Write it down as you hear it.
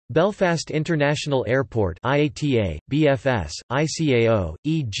Belfast International Airport IATA, BFS, ICAO,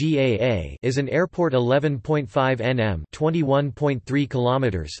 EGAA is an airport 11.5 nm 21.3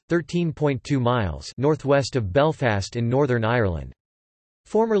 kilometers, 13.2 miles northwest of Belfast in Northern Ireland.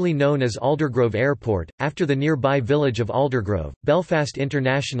 Formerly known as Aldergrove Airport, after the nearby village of Aldergrove, Belfast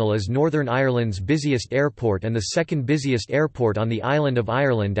International is Northern Ireland's busiest airport and the second busiest airport on the island of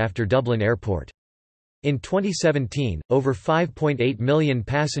Ireland after Dublin Airport. In 2017, over 5.8 million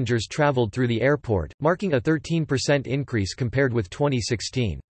passengers travelled through the airport, marking a 13% increase compared with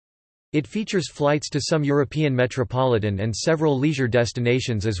 2016. It features flights to some European metropolitan and several leisure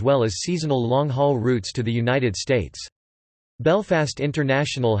destinations as well as seasonal long-haul routes to the United States. Belfast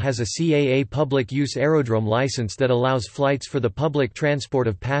International has a CAA public use aerodrome license that allows flights for the public transport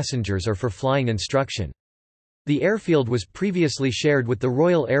of passengers or for flying instruction. The airfield was previously shared with the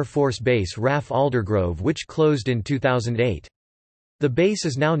Royal Air Force Base RAF Aldergrove, which closed in 2008. The base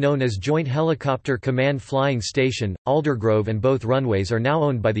is now known as Joint Helicopter Command Flying Station, Aldergrove, and both runways are now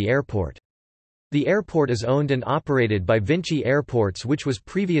owned by the airport. The airport is owned and operated by Vinci Airports, which was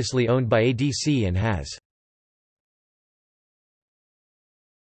previously owned by ADC and has.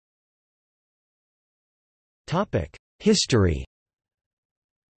 History.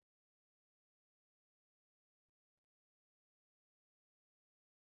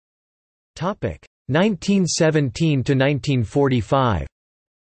 Topic 1917 to 1945.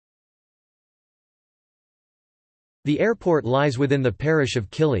 The airport lies within the parish of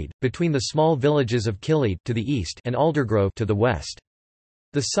Killeed, between the small villages of Killeed to the east and Aldergrove to the west.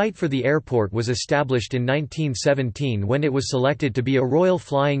 The site for the airport was established in 1917 when it was selected to be a Royal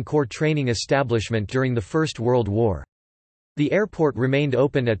Flying Corps training establishment during the First World War. The airport remained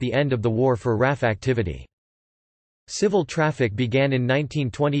open at the end of the war for RAF activity. Civil traffic began in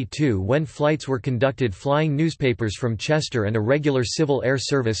 1922 when flights were conducted flying newspapers from Chester, and a regular civil air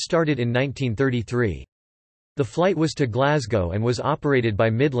service started in 1933. The flight was to Glasgow and was operated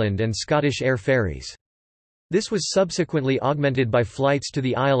by Midland and Scottish Air Ferries. This was subsequently augmented by flights to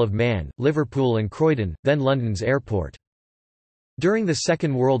the Isle of Man, Liverpool and Croydon, then London's airport. During the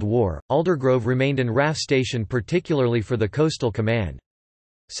Second World War, Aldergrove remained an RAF station particularly for the Coastal Command.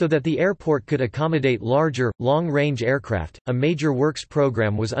 So that the airport could accommodate larger, long-range aircraft, a major works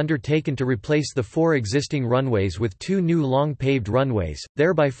program was undertaken to replace the 4 existing runways with 2 new long-paved runways,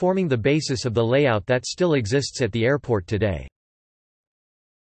 thereby forming the basis of the layout that still exists at the airport today.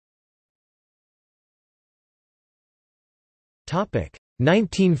 Topic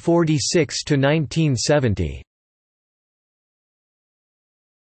 1946 to 1970.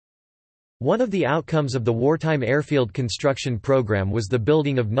 One of the outcomes of the wartime airfield construction program was the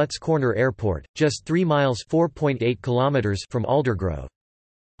building of Nuts Corner Airport, just 3 miles (4.8 kilometers) from Aldergrove.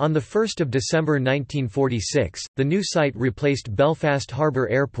 On 1 December 1946, the new site replaced Belfast Harbour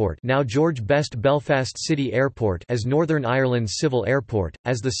Airport, now George Best Belfast City Airport, as Northern Ireland's civil airport,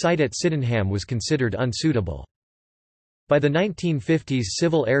 as the site at Sydenham was considered unsuitable. By the 1950s,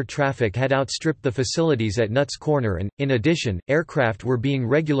 civil air traffic had outstripped the facilities at Nuts Corner and, in addition, aircraft were being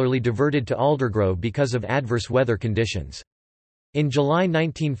regularly diverted to Aldergrove because of adverse weather conditions. In July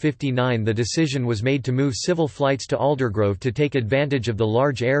 1959 the decision was made to move civil flights to Aldergrove to take advantage of the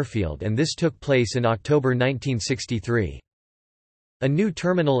large airfield, and this took place in October 1963. A new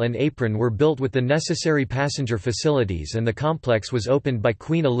terminal and apron were built with the necessary passenger facilities, and the complex was opened by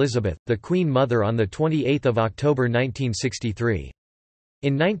Queen Elizabeth, the Queen Mother, on 28 October 1963.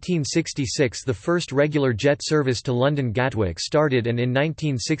 In 1966 the first regular jet service to London Gatwick started, and in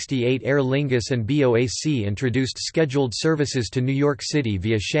 1968 Aer Lingus and BOAC introduced scheduled services to New York City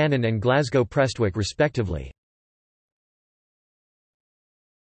via Shannon and Glasgow Prestwick respectively.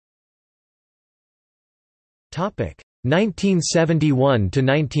 Topic 1971 to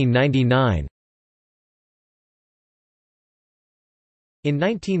 1999. In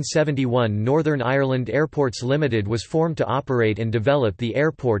 1971 Northern Ireland Airports Limited was formed to operate and develop the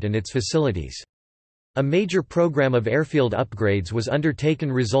airport and its facilities. A major program of airfield upgrades was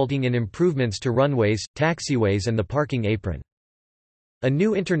undertaken, resulting in improvements to runways, taxiways and the parking apron. A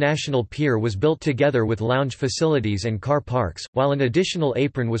new international pier was built together with lounge facilities and car parks, while an additional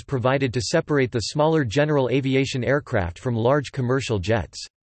apron was provided to separate the smaller general aviation aircraft from large commercial jets.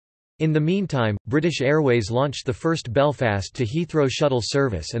 In the meantime, British Airways launched the first Belfast to Heathrow shuttle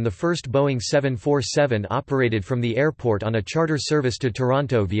service, and the first Boeing 747 operated from the airport on a charter service to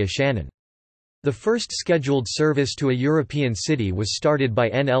Toronto via Shannon. The first scheduled service to a European city was started by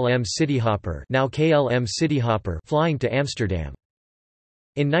NLM Cityhopper, now KLM Cityhopper, flying to Amsterdam.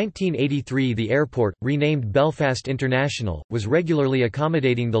 In 1983 the airport, renamed Belfast International, was regularly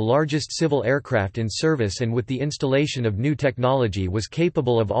accommodating the largest civil aircraft in service and with the installation of new technology was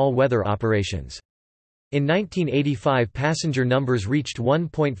capable of all-weather operations. In 1985 passenger numbers reached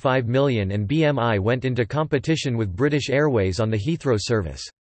 1.5 million and BMI went into competition with British Airways on the Heathrow service.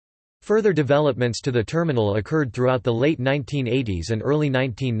 Further developments to the terminal occurred throughout the late 1980s and early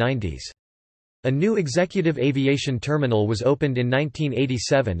 1990s. A new executive aviation terminal was opened in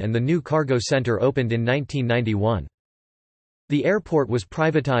 1987 and the new cargo center opened in 1991. The airport was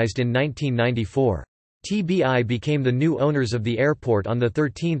privatized in 1994. TBI became the new owners of the airport on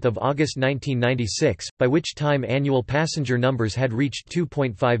 13 August 1996, by which time annual passenger numbers had reached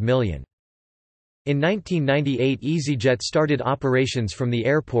 2.5 million. In 1998 EasyJet started operations from the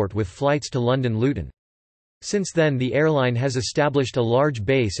airport with flights to London Luton. Since then the airline has established a large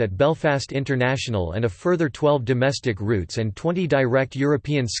base at Belfast International and a further 12 domestic routes and 20 direct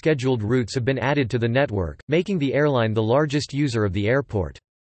European scheduled routes have been added to the network, making the airline the largest user of the airport.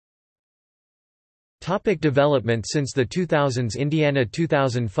 Development. Since the 2000s Indiana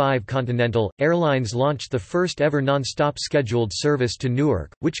 2005 Continental Airlines launched the first ever non-stop scheduled service to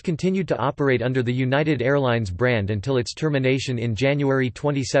Newark, which continued to operate under the United Airlines brand until its termination in January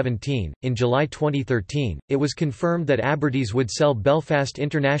 2017. In July 2013, it was confirmed that Aberdees would sell Belfast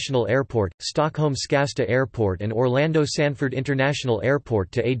International Airport, Stockholm Skavsta Airport and Orlando Sanford International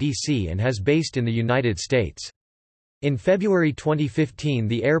Airport to ADC and has based in the United States. In February 2015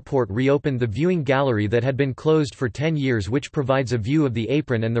 the airport reopened the viewing gallery that had been closed for 10 years, which provides a view of the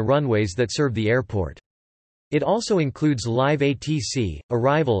apron and the runways that serve the airport. It also includes live ATC,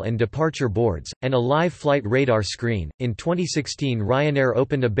 arrival and departure boards, and a live flight radar screen. In 2016 Ryanair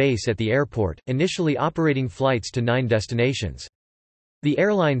opened a base at the airport, initially operating flights to 9 destinations. The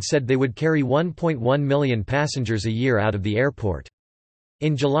airline said they would carry 1.1 million passengers a year out of the airport.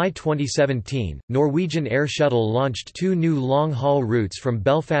 In July 2017, Norwegian Air Shuttle launched 2 new long-haul routes from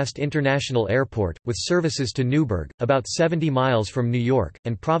Belfast International Airport, with services to Newburgh, about 70 miles from New York,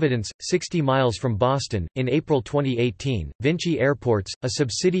 and Providence, 60 miles from Boston. In April 2018, Vinci Airports, a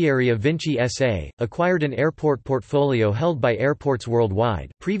subsidiary of Vinci SA, acquired an airport portfolio held by Airports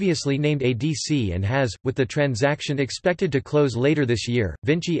Worldwide, previously named ADC, and has, with the transaction expected to close later this year,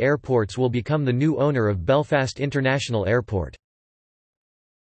 Vinci Airports will become the new owner of Belfast International Airport.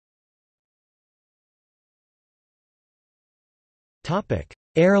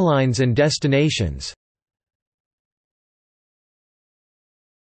 Airlines and destinations.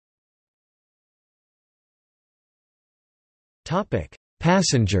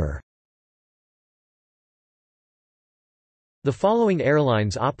 Passenger. The following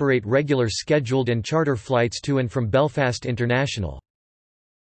airlines operate regular scheduled and charter flights to and from Belfast International.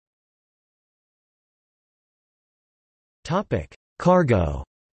 Cargo.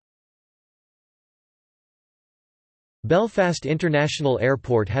 Belfast International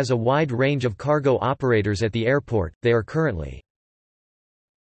Airport has a wide range of cargo operators at the airport. They are currently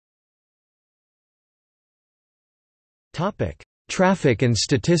Traffic and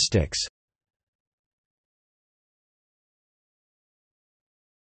statistics.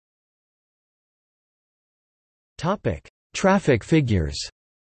 Traffic figures.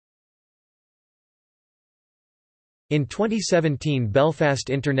 In 2017 Belfast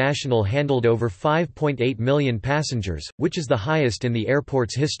International handled over 5.8 million passengers, which is the highest in the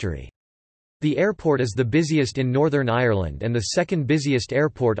airport's history. The airport is the busiest in Northern Ireland and the second busiest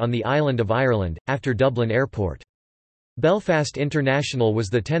airport on the island of Ireland, after Dublin Airport. Belfast International was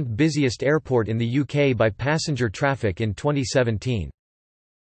the 10th busiest airport in the UK by passenger traffic in 2017.